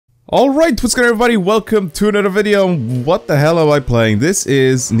Alright, what's going on everybody? Welcome to another video. What the hell am I playing? This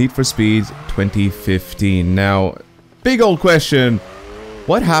is Need for Speed 2015. Now, big old question.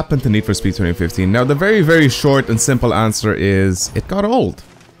 What happened to Need for Speed 2015? Now, the very short and simple answer is it got old.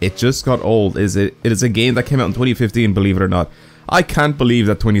 It just got old. It is a game that came out in 2015, believe it or not. I can't believe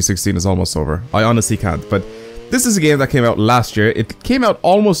that 2016 is almost over. I honestly can't. But this is a game that came out last year. It came out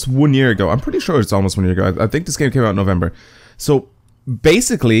almost 1 year ago. I'm pretty sure it's almost 1 year ago. I think this game came out in November. So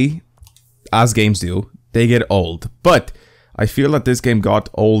basically, as games do, they get old. But I feel that this game got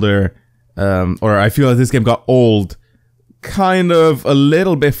older, or I feel that this game got old kind of a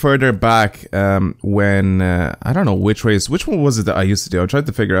little bit further back when, I don't know which one was it that I used to do? I tried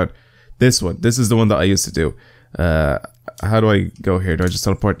to figure out this one. This is the one that I used to do. How do I go here? Do I just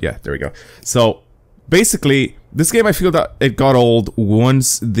teleport? Yeah, there we go. So basically, this game, I feel that it got old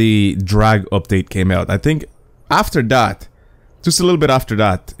once the drag update came out. I think after that, just a little bit after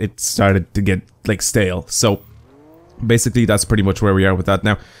that, it started to get, like, stale. So, basically, that's pretty much where we are with that.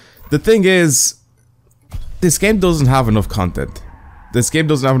 Now, the thing is, this game doesn't have enough content.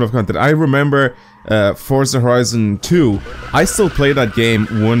 I remember Forza Horizon 2. I still played that game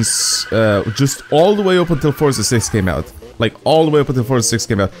once, just all the way up until Forza 6 came out. Like, all the way up until Forza 6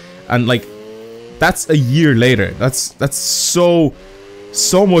 came out. And, like, that's a year later. That's so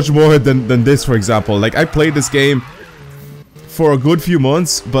much more than this, for example. Like, I played this game for a good few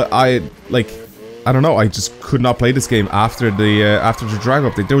months, but I don't know, I just could not play this game after the drag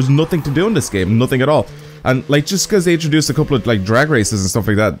update. There was nothing to do in this game, nothing at all. And like, just because they introduced a couple of like drag races and stuff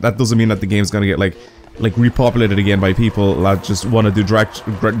like that, that doesn't mean that the game's gonna get like repopulated again by people that just want to do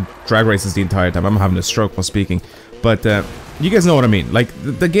drag races the entire time. I'm having a stroke while speaking, but you guys know what I mean. Like,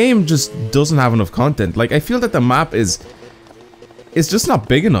 the game just doesn't have enough content. Like, I feel that the map is just not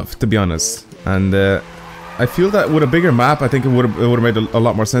big enough, to be honest. And I feel that with a bigger map, I think it would have made a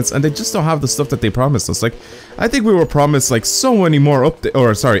lot more sense, and they just don't have the stuff that they promised us. Like, I think we were promised like so many more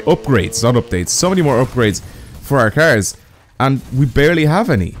upgrades, not updates, so many more upgrades for our cars, and we barely have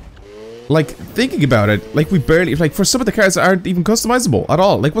any. Like, thinking about it, like, we barely, like, for some of the cars that aren't even customizable at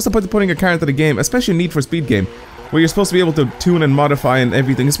all. Like, what's the point of putting a car into the game, especially a Need for Speed game, where you're supposed to be able to tune and modify and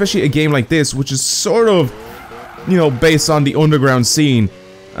everything, especially a game like this, which is sort of, you know, based on the underground scene.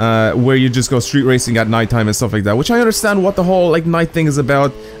 Where you just go street racing at nighttime and stuff like that, which I understand what the whole like night thing is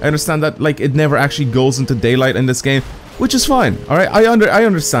about. I understand that like it never actually goes into daylight in this game, which is fine. All right, I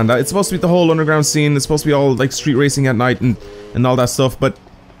understand that it's supposed to be the whole underground scene. It's supposed to be all like street racing at night and all that stuff. But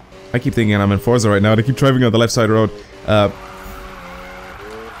I keep thinking I'm in Forza right now. And I keep driving on the left side of the road.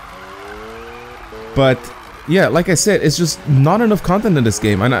 But yeah, like I said, it's just not enough content in this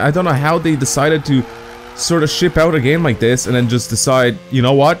game, and I don't know how they decided to sort of ship out a game like this and then just decide, you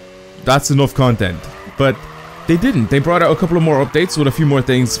know what, that's enough content. But they didn't. They brought out a couple of more updates with a few more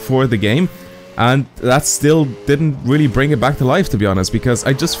things for the game, and that still didn't really bring it back to life, to be honest, because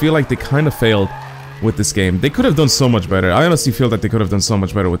I just feel like they kind of failed with this game. They could have done so much better. I honestly feel that they could have done so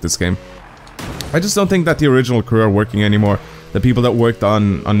much better with this game. I just don't think that the original crew are working anymore. The people that worked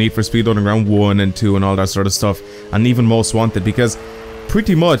on Need for Speed Underground 1 and 2 and all that sort of stuff, and even Most Wanted, because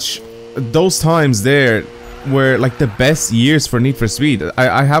pretty much those times there were like the best years for Need for Speed.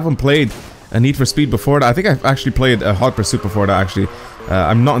 I haven't played a Need for Speed before that. I think I've actually played a Hot Pursuit before that, actually.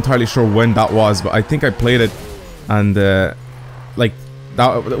 I'm not entirely sure when that was, but I think I played it, and like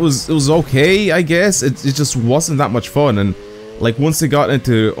that it was okay, I guess. It just wasn't that much fun. And like, once they got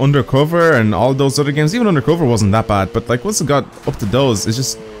into Undercover and all those other games, even Undercover wasn't that bad, but like once it got up to those, it's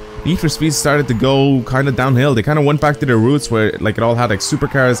just Need for Speed started to go kind of downhill. They kind of went back to their roots where like it all had like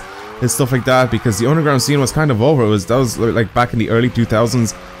supercars and stuff like that, because the underground scene was kind of over. That was like back in the early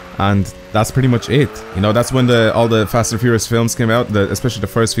 2000s, and that's pretty much it. You know, that's when all the Fast and Furious films came out, especially the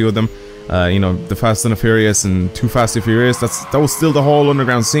first few of them. You know, the Fast and the Furious and Too Fast and Furious. That was still the whole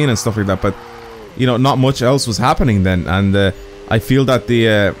underground scene and stuff like that. But you know, not much else was happening then, and I feel that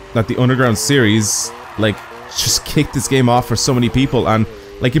the underground series like just kicked this game off for so many people, and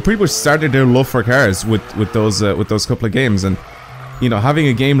like, it pretty much started their love for cars with those couple of games. And you know, having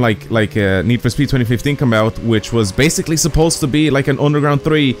a game like Need for Speed 2015 come out, which was basically supposed to be like an Underground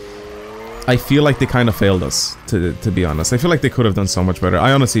 3, I feel like they kind of failed us, to be honest. I feel like they could have done so much better.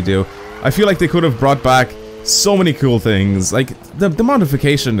 I honestly do. I feel like they could have brought back so many cool things. Like, the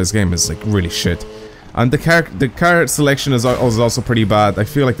modification in this game is like really shit, and the car selection is also pretty bad. I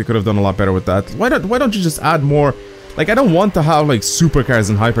feel like they could have done a lot better with that. Why don't you just add more? Like, I don't want to have like supercars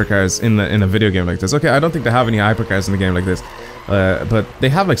and hypercars in a video game like this. Okay, I don't think they have any hypercars in the game like this, but they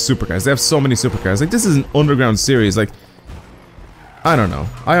have like supercars. They have so many supercars. Like, this is an underground series. Like, I don't know.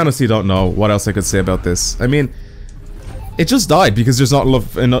 I honestly don't know what else I could say about this. I mean, it just died because there's not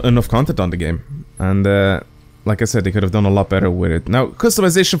enough content on the game. And like I said, they could have done a lot better with it. Now,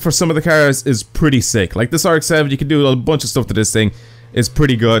 customization for some of the cars is pretty sick. Like this RX-7, you can do a bunch of stuff to this thing. It's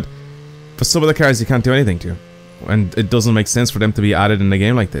pretty good. For some of the cars, you can't do anything to. And it doesn't make sense for them to be added in a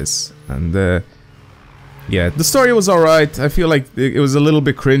game like this. And yeah, the story was alright. I feel like it was a little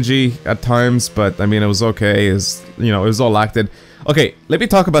bit cringy at times, but I mean, it was okay. It was, you know, it was all acted. Okay, let me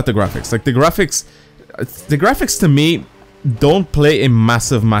talk about the graphics. Like the graphics to me don't play a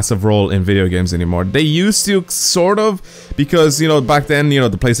massive role in video games anymore. They used to, sort of, because, you know, back then, you know,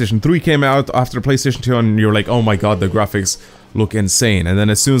 the PlayStation 3 came out after the PlayStation 2 and you're like, oh my god, the graphics look insane. And then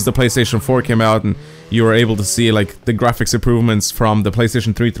as soon as the PlayStation 4 came out and you were able to see, like, the graphics improvements from the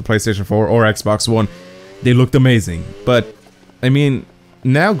PlayStation 3 to PlayStation 4 or Xbox One, they looked amazing. But, I mean,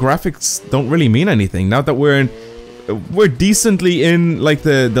 now graphics don't really mean anything. Now that we're decently in like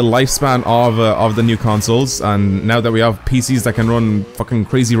the lifespan of the new consoles, and now that we have PCs that can run fucking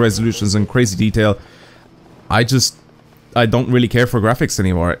crazy resolutions and crazy detail, I don't really care for graphics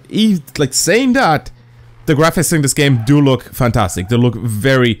anymore. Like saying that, the graphics in this game do look fantastic. They look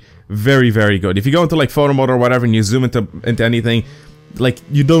very good. If you go into like photo mode or whatever and you zoom into anything, like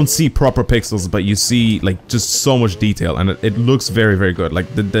you don't see proper pixels, but you see like just so much detail, and it looks very good.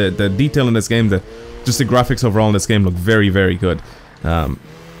 Like the detail in this game, just the graphics overall in this game look very good.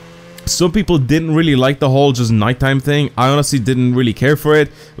 Some people didn't really like the whole just nighttime thing. I honestly didn't really care for it.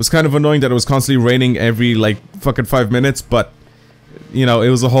 It was kind of annoying that it was constantly raining every like fucking 5 minutes, but you know, it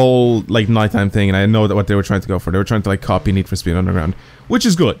was a whole like nighttime thing, and I know that what they were trying to go for. They were trying to like copy Need for Speed Underground, which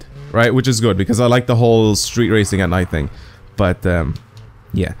is good, right? Which is good because I like the whole street racing at night thing. But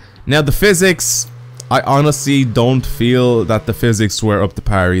yeah. Now the physics, I honestly don't feel that the physics were up to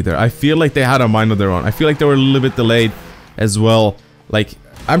par either. I feel like they had a mind of their own. I feel like they were a little bit delayed as well. Like,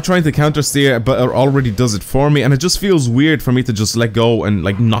 I'm trying to counter steer, but it already does it for me, and it just feels weird for me to just let go and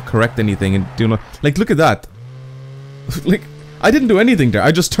like not correct anything and do not. Like, look at that. Like, I didn't do anything there.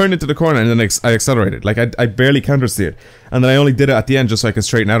 I just turned into the corner and then I accelerated. Like, I barely counter steered, and then I only did it at the end just so I could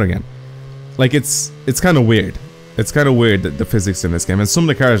straighten out again. Like, it's kind of weird. It's kind of weird, the physics in this game, and some of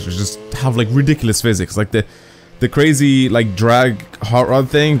the cars just have like ridiculous physics, like the crazy like drag hot rod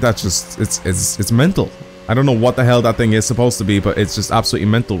thing. That's just it's mental. I don't know what the hell that thing is supposed to be, but it's just absolutely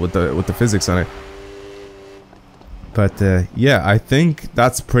mental with the physics on it. But yeah, I think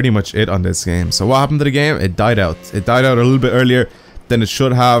that's pretty much it on this game. So what happened to the game? It died out. It died out a little bit earlier than it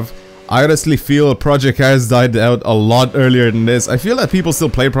should have. I honestly feel Project Cars died out a lot earlier than this. I feel that people still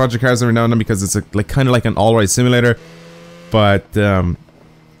play Project Cars every now and then because it's like kind of like an all-right simulator. But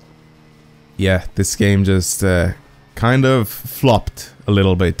yeah, this game just kind of flopped a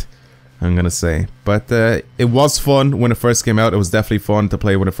little bit, I'm gonna say. But it was fun when it first came out. It was definitely fun to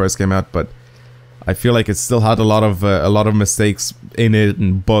play when it first came out. But I feel like it still had a lot of mistakes in it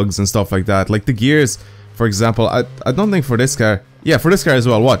and bugs and stuff like that. Like the gears, for example. I don't think for this car. Yeah, for this car as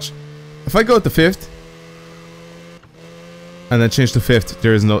well. Watch. If I go to 5th and then change to 5th,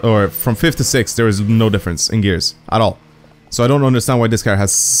 there is no, or from 5th to 6th, there is no difference in gears at all. So I don't understand why this car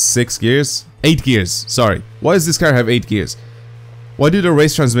has 6 gears, 8 gears. Sorry, why does this car have 8 gears? Why do the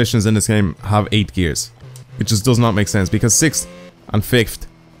race transmissions in this game have 8 gears? It just does not make sense because 6th and 5th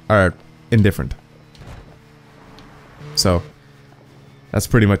are indifferent. So that's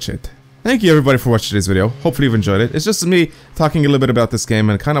pretty much it. Thank you everybody for watching this video. Hopefully you've enjoyed it. It's just me talking a little bit about this game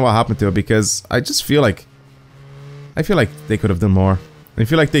and kind of what happened to it, because I just feel like they could have done more. I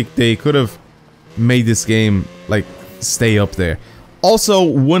feel like they could have made this game like stay up there. Also,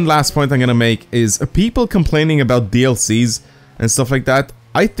 one last point I'm gonna make is people complaining about DLCs and stuff like that.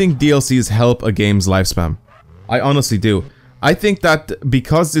 I think DLCs help a game's lifespan. I honestly do. I think that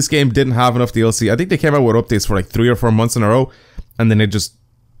because this game didn't have enough DLC, I think they came out with updates for like 3 or 4 months in a row, and then it just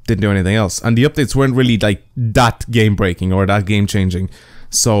didn't do anything else. And the updates weren't really like that game breaking or that game changing.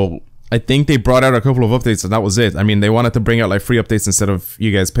 So I think they brought out a couple of updates and that was it. I mean, they wanted to bring out like free updates instead of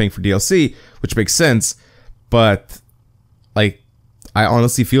you guys paying for DLC, which makes sense. But like, I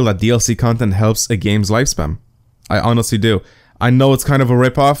honestly feel that DLC content helps a game's lifespan. I honestly do. I know it's kind of a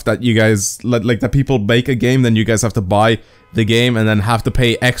ripoff that you guys, like that people make a game, then you guys have to buy the game and then have to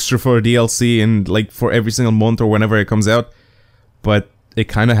pay extra for DLC and like for every single month or whenever it comes out. But it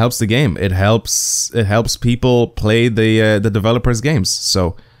kind of helps the game. It helps people play the developers' games.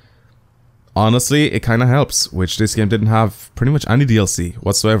 So honestly, it kind of helps, which this game didn't have pretty much any DLC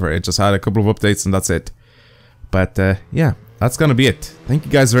whatsoever. It just had a couple of updates and that's it. But yeah, that's gonna be it. Thank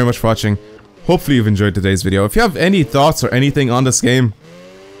you guys very much for watching. Hopefully you've enjoyed today's video. If you have any thoughts or anything on this game,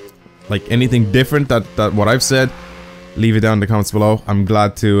 like anything different that what I've said, leave it down in the comments below. I'm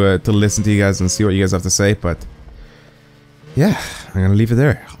glad to listen to you guys and see what you guys have to say. But yeah, I'm gonna leave it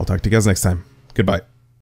there. I'll talk to you guys next time. Goodbye.